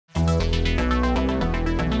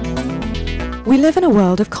We live in a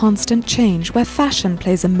world of constant change where fashion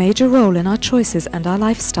plays a major role in our choices and our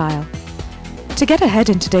lifestyle. To get ahead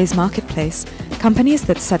in today's marketplace, companies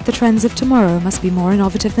that set the trends of tomorrow must be more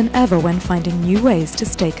innovative than ever when finding new ways to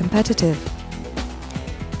stay competitive.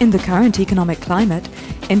 In the current economic climate,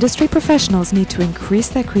 industry professionals need to increase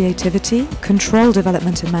their creativity, control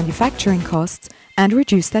development and manufacturing costs, and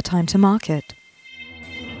reduce their time to market.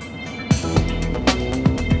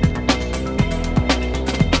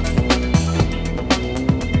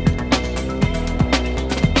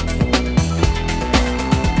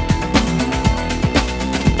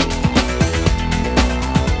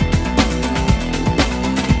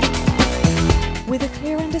 With a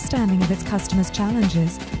clear understanding of its customers'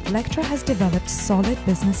 challenges, Lectra has developed solid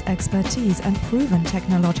business expertise and proven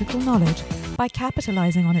technological knowledge by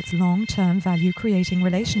capitalizing on its long-term value-creating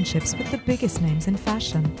relationships with the biggest names in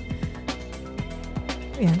fashion.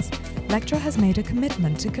 Lectra has made a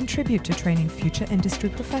commitment to contribute to training future industry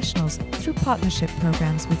professionals through partnership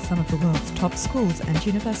programs with some of the world's top schools and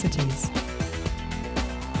universities.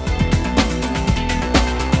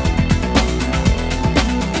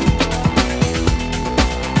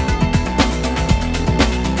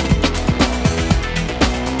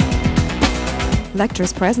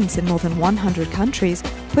 Lectra's presence in more than 100 countries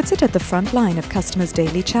puts it at the front line of customers'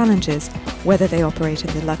 daily challenges, whether they operate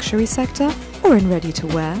in the luxury sector or in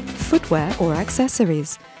ready-to-wear, footwear or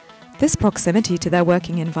accessories. This proximity to their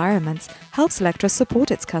working environments helps Lectra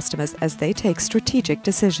support its customers as they take strategic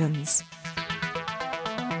decisions.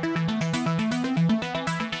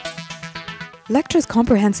 Lectra's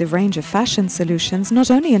comprehensive range of fashion solutions not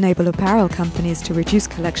only enable apparel companies to reduce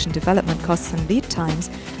collection development costs and lead times,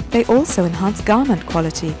 they also enhance garment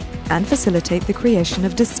quality and facilitate the creation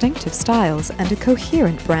of distinctive styles and a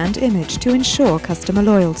coherent brand image to ensure customer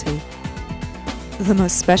loyalty. The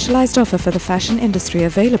most specialized offer for the fashion industry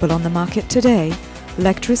available on the market today,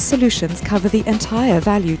 Lectra's solutions cover the entire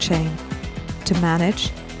value chain to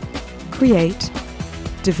manage, create,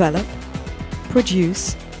 develop,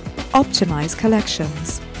 produce, optimize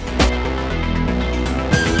collections.